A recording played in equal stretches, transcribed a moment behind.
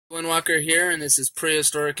Windwalker here, and this is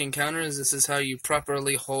Prehistoric Encounters. This is how you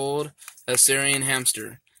properly hold a Syrian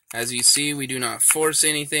hamster. As you see, we do not force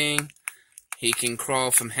anything. He can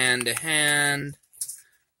crawl from hand to hand.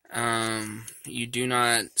 You do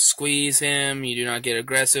not squeeze him. You do not get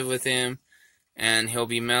aggressive with him. And he'll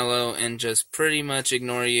be mellow and just pretty much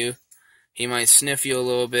ignore you. He might sniff you a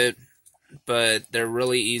little bit, but they're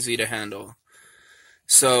really easy to handle.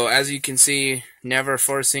 So, as you can see, never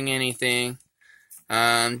forcing anything.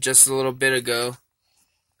 Just a little bit ago,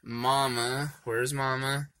 Mama, where's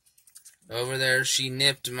Mama? Over there, she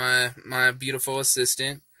nipped my beautiful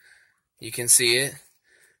assistant. You can see it.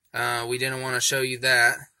 We didn't want to show you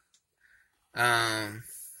that.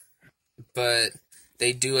 But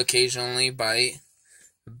they do occasionally bite.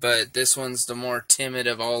 But this one's the more timid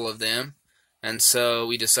of all of them. And so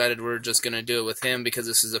we decided we're just going to do it with him because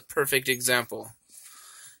this is a perfect example.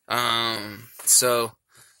 So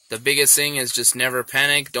the biggest thing is just never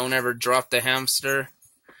panic. Don't ever drop the hamster.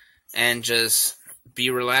 And just be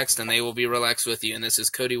relaxed, and they will be relaxed with you. And this is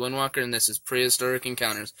Cody Windwalker, and this is Prehistoric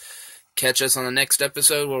Encounters. Catch us on the next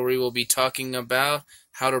episode where we will be talking about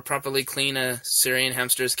how to properly clean a Syrian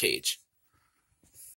hamster's cage.